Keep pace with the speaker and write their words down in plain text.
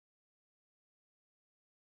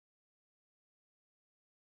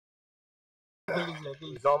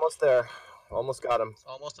He's almost there. Almost got him.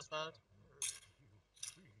 Almost dismounted.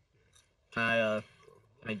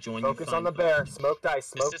 I joined. Focus on the bear. Smoke dice.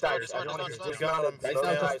 Smoke It's dice. smart, Everyone it's just smart, got it's it.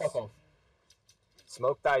 Smoke dice.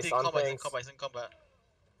 Smoke dice on Combat, things. he's in combat.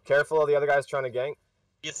 Careful of the other guys trying to gank.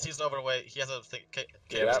 He's overweight. He has a thing.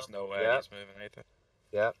 Yeah. There's no way Yeah. he's moving either.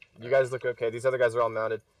 Yeah. You guys look okay. These other guys are all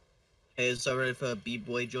mounted. Hey, is it alright if a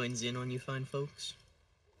B-boy joins in on you fine folks?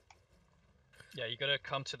 Yeah, you gotta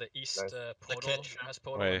come to the east Nice.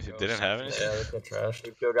 portal. Wait, he didn't have anything? Yeah, they get trashed.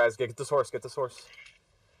 Good kill, guys. Get this horse. Get this horse.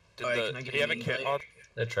 Alright, Did he have a kit on?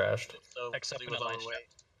 They're trashed. So, Except he for was the line overweight.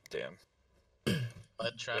 Damn.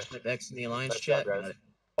 But trash. Type X in the alliance Nice chat. job, guys.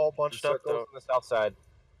 All bunched up Circles though. on the south side.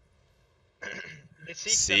 They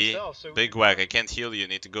See? themselves, so Big whack, I can't heal you, you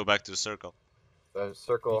need to go back to the circle.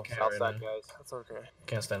 Circle, You can't south right side, now. guys. That's okay.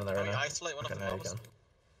 Can't stand in there right Can we now. isolate one of Okay, the now you mobs? can.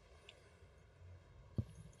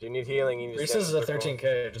 If you need healing, you need to Reese stand is in a the circle.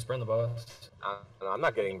 16k, just burn the boss. No, I'm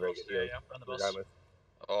not getting very good Yeah, healing. yeah, run the boss. Regardless.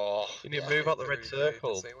 Oh, you need to move out the red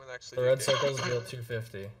circle. The red circles deal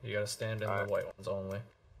 250. You gotta stand in Alright. the white ones only.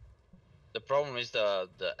 The problem is the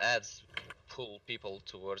ads pull people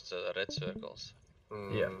towards the red circles.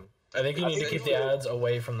 Yeah. I think you need to keep the ads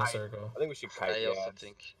away from the I- circle. I think we should kite I the also ads.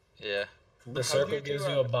 think, yeah. The circle gives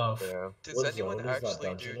you a buff. Yeah. Does What anyone zone is that,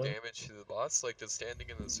 actually do dungeon? damage to the boss? Like, does standing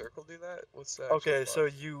in the circle do that? What's that? Okay, so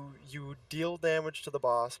you deal damage to the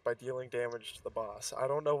boss by dealing damage to the boss. I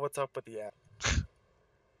don't know what's up with the app.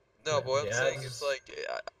 No, but what I'm the saying ads- is like,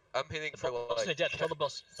 I'm hitting for boss is like. dead. Kill the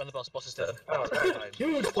boss. Run the boss. Boss is dead.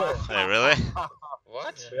 Huge play! Hey, really?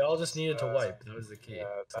 What? We all just needed to wipe. That was the key. Yeah,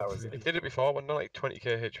 that was it. It did it before when they're like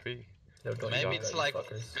 20k HP. No, don't Maybe die, it's you like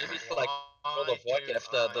fuckers. maybe it's like World of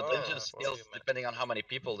Warcraft. The dungeon scales depending on how many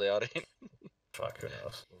people they are in. Fuck, who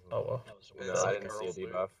knows? Oh well. That was No, It's I like didn't a see a roll through.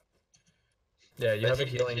 debuff. Yeah, you I have a think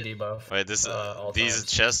healing if you- debuff. Wait, this all these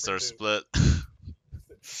times. chests are split.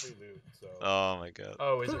 Free loot, so. Oh my god.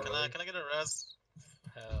 Oh, is it? Can I get a res?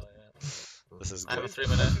 Hell yeah. This is I have a good. 3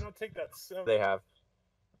 minute. Don't take that 7. They have.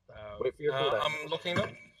 Wait for your cooldown. I'm looking up.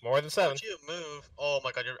 More than 7. Don't you move? Oh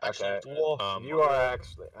my god, you're actually. Okay. You are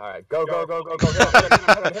actually. Alright, go.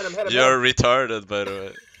 Hit him. You're retarded, by the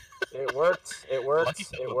way. It worked. It worked. Lucky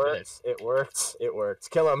son It of a worked. It worked. It worked.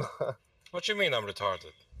 Kill him. What you mean I'm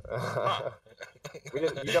retarded? We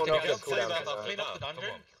didn't. You don't know if Okay, it's cooldown. clean up the dungeon.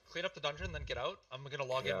 Clean up the dungeon, then get out. I'm gonna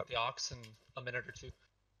log in Yep. with the ox in a minute or two.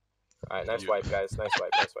 Alright, nice wipe, guys. Nice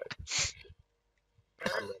wipe.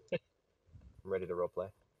 I'm ready to roleplay.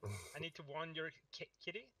 I need to warn your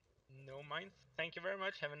kitty. No mind. Thank you very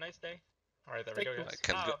much. Have a nice day. All right, there we go. I Guys.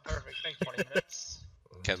 can't go. Perfect. Thank you. 20 minutes.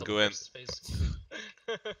 Can't go in. Space.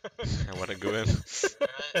 I wanna go in. Alright,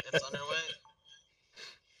 it's underway.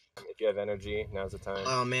 If you have energy, now's the time.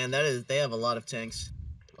 Oh man, they have a lot of tanks.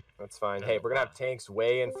 That's fine. Hey, we're gonna have tanks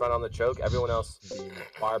way in front on the choke. Everyone else be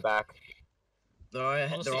far back. They're all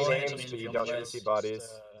Honestly, all names, heading but you in don't the need to west. see bodies.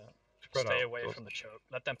 Stay away from the choke.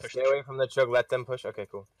 Let them push Stay the away choke. from the choke. Let them push. Okay,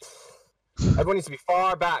 cool. Everyone needs to be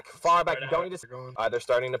far back. Far back. You don't need to. They're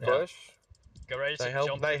starting to push. Go ready to They help,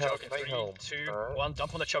 jump they the help, choke. they 3, help. 2, Alright. 1.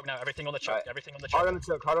 Dump on the choke now. Everything on the choke. Alright. Everything on the Hard choke. on the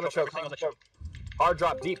choke. Hard on the choke. Everything Hard on the choke. Hard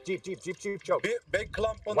drop. Deep choke. Big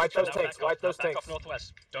clump on Wipe the those top. Now tanks. back off, Wipe those now back tanks. off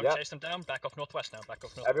northwest. Don't Yep. chase them down. Back off northwest now. Back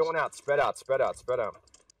off northwest. Everyone out. Spread out.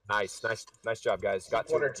 Nice job, guys. Got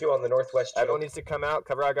One or two on the northwest choke. Everyone needs to come out.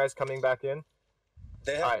 Cover our guys coming back in.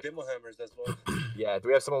 They have Alright. Bimmel hammers as well. Yeah. Do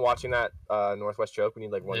we have someone watching that northwest choke? We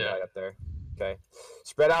need like one Yeah. guy up there. Okay.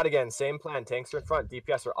 Spread out again. Same plan. Tanks are in front.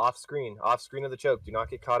 DPS are off screen. Off screen of the choke. Do not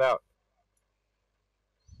get caught out.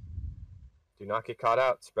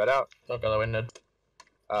 Spread out. Don't go that way, Ned.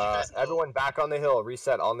 Everyone back on the hill.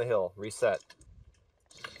 Reset on the hill. Reset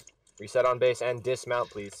on base and dismount,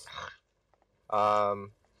 please. And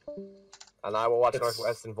I will watch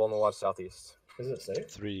northwest and Volna will watch southeast. Is it safe?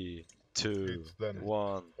 3, 2, It's done.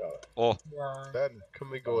 1. Got Oh, Then Can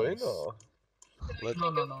we go in or? let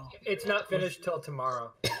No. It's not finished till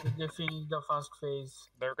tomorrow. They finish the fast phase.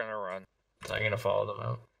 They're gonna run. I'm gonna follow them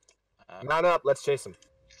out. Mount up. Let's chase him.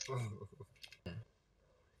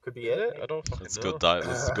 Could be it. I don't fucking let's know. go dive.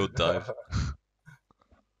 Let's go dive.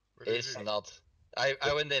 It's not. I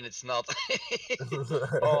went in. It's not.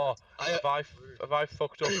 Oh, I have I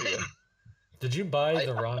fucked up here? Did you buy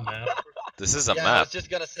the wrong map? This is a yeah, I was map. just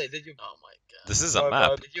gonna say, did you? Oh my god. This is a My map.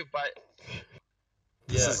 bad. Did you buy?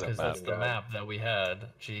 This Yeah, is a because that's map. the map that we had.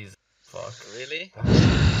 Jeez, fuck. Really?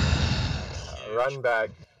 Run back.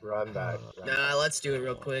 Run back. Run Nah, back. let's do it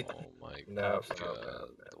real quick. Oh my No, god.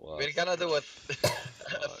 What? We're gonna do a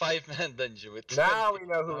 5-man dungeon with. Now we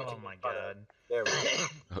know who we Oh can my make fun of. god. There we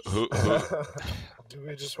Who? go. Do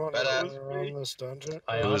we just want But, to run around this dungeon?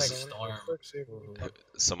 Ionic Who's- Storm.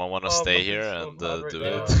 Someone wanna Oh, stay fucking here so and hot right do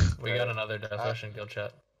now. it? We got another deathwish in guild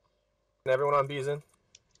chat. Everyone on Beeson.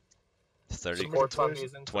 30, Supports on poison.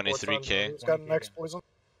 Beeson. supports on 23k. Who's got an X poison?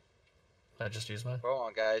 I just used mine. Come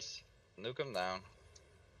on, guys. Nuke him down.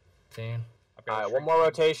 15. Alright, one more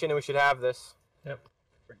rotation and we should have this.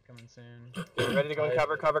 Coming soon. Get ready to go in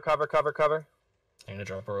cover, cover, cover, cover, cover. I'm gonna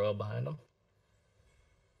drop a royal behind him.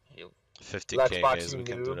 50k Let's box guys, you, we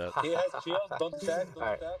can do noob. that. He has shield. Don't stack. Don't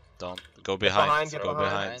Alright. stack. Don't go behind. get Go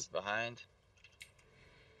behind. behind.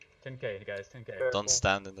 10k, guys, 10k. Sure. Don't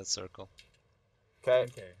stand in that circle. Okay.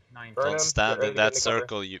 10k. 9. Burn him, Don't get stand ready in to get that into cover.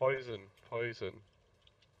 circle. You. Poison. Poison.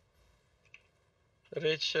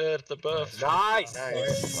 Richard, the buff. Nice!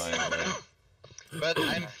 Finally. But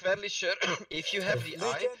I'm fairly sure if you have the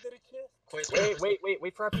eye.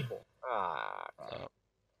 Wait for our people. Ah.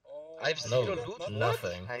 I've No, zero loot.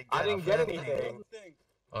 nothing. I didn't get anything.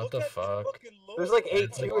 What the fuck? There's like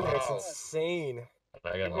 8-2 in there, it's Wow. insane.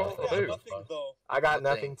 I got rolled nothing. two. I got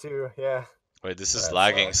Nothing. nothing too, yeah. Wait, this is That's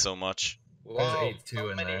lagging right. so much. Wow, 8-2 so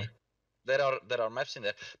in many. there. There are maps in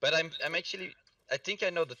there. But I'm actually. I think I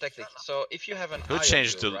know the tactic. So if you have an eye Who on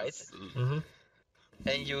changed you, to? right, Mm-hmm.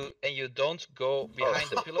 and you don't go behind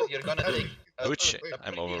the pillow, you're gonna take a, Who a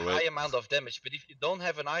I'm pretty overweight. high amount of damage. But if you don't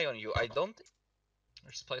have an eye on you, I don't.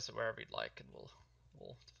 Just place it wherever you'd like and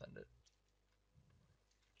we'll defend it.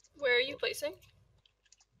 Where are you placing?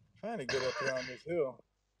 Trying to get up here on this hill.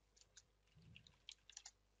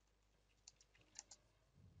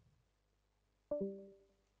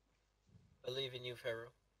 Believe in you,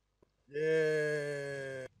 Pharaoh.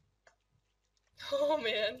 Yeah. Oh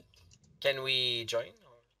man. Can we join?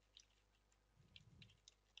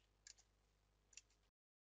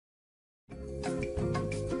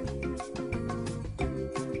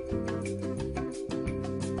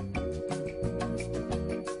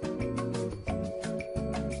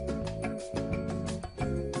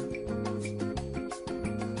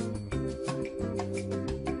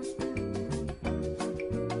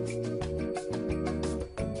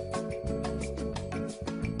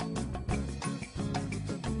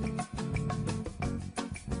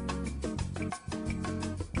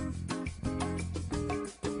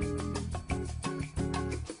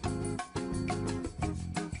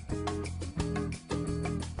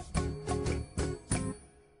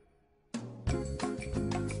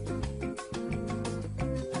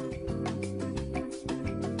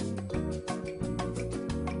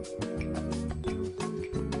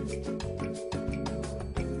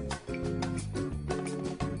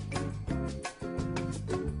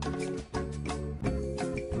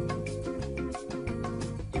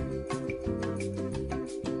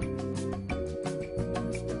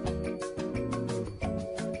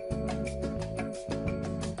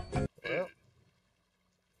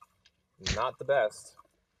 Not the best.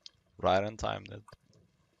 Right on time, then.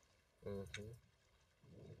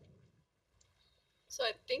 So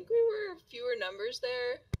I think we were fewer numbers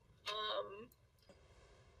there.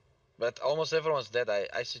 But almost everyone's dead.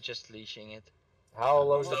 I suggest leashing it. How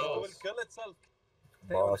low is the No, it boss? will kill itself.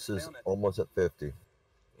 Boss is almost at 50.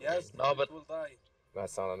 Yes, No, but it will die.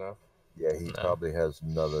 That's not enough. Yeah, he No. probably has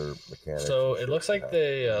another mechanic. So it looks like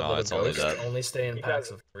the No, little it's only ghosts that. only stay in He packs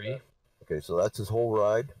has- of 3. Okay, so that's his whole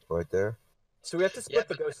ride right there. So we have to split Yeah,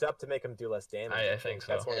 the ghosts up to make them do less damage. I think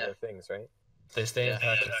That's so. one Yeah. of their things, right? They stay in Yeah.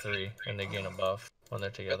 packs of 3 and they gain a buff when they're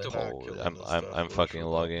together. to- Oh, I'm fucking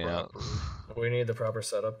logging out. We need the proper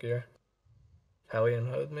setup gear. Hellion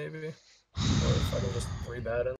hood maybe? Or fucking just 3 battens.